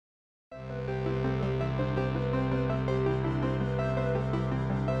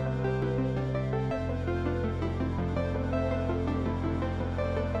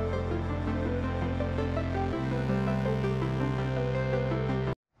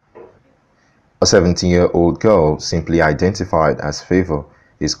A 17-year-old girl, simply identified as Favour,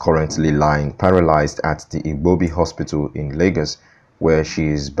 is currently lying paralyzed at the Igbobi Hospital in Lagos, where she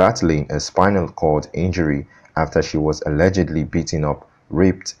is battling a spinal cord injury after she was allegedly beaten up,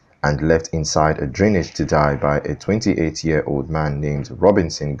 raped, and left inside a drainage to die by a 28-year-old man named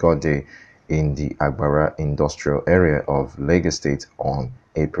Robinson Godde in the Agbara industrial area of Lagos State on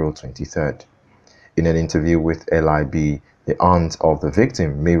April 23rd. In an interview with LIB, the aunt of the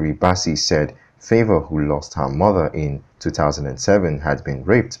victim, Mary Bassi, said Favour, who lost her mother in 2007, had been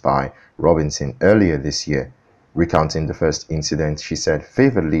raped by Robinson earlier this year. Recounting the first incident, she said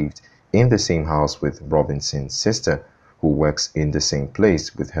Favour lived in the same house with Robinson's sister, who works in the same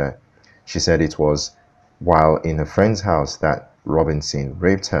place with her. She said it was while in a friend's house that Robinson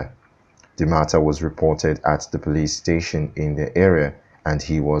raped her. The matter was reported at the police station in the area and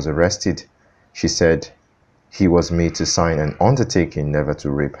he was arrested. She said he was made to sign an undertaking never to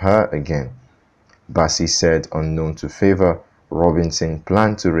rape her again. Bassi said, unknown to Favour, Robinson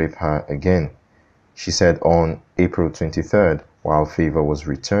planned to rape her again. She said on April 23rd, while Favour was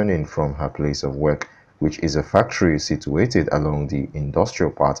returning from her place of work, which is a factory situated along the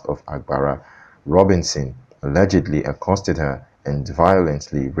industrial part of Agbara, Robinson allegedly accosted her and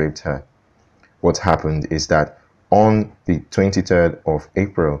violently raped her. What happened is that on the 23rd of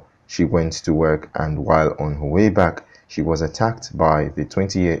April, she went to work, and while on her way back, she was attacked by the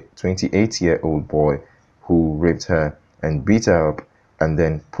 28-year-old boy who raped her and beat her up and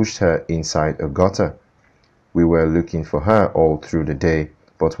then pushed her inside a gutter. We were looking for her all through the day,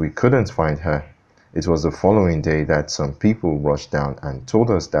 but we couldn't find her. It was the following day that some people rushed down and told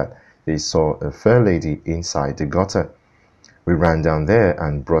us that they saw a fair lady inside the gutter. We ran down there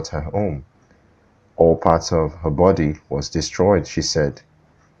and brought her home. All parts of her body was destroyed, she said.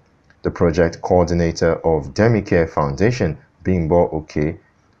 The project coordinator of Demicare Foundation, Bimbo Oke,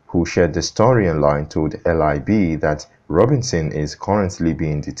 who shared the story online, told LIB that Robinson is currently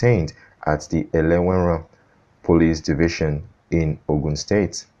being detained at the Elewenra Police Division in Ogun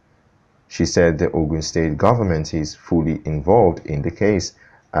State. She said the Ogun State government is fully involved in the case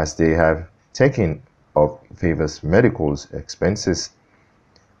as they have taken up Favour's medical expenses.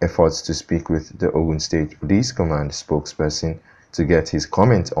 Efforts to speak with the Ogun State Police Command spokesperson to get his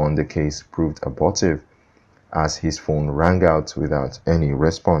comment on the case proved abortive, as his phone rang out without any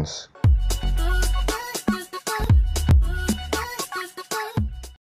response.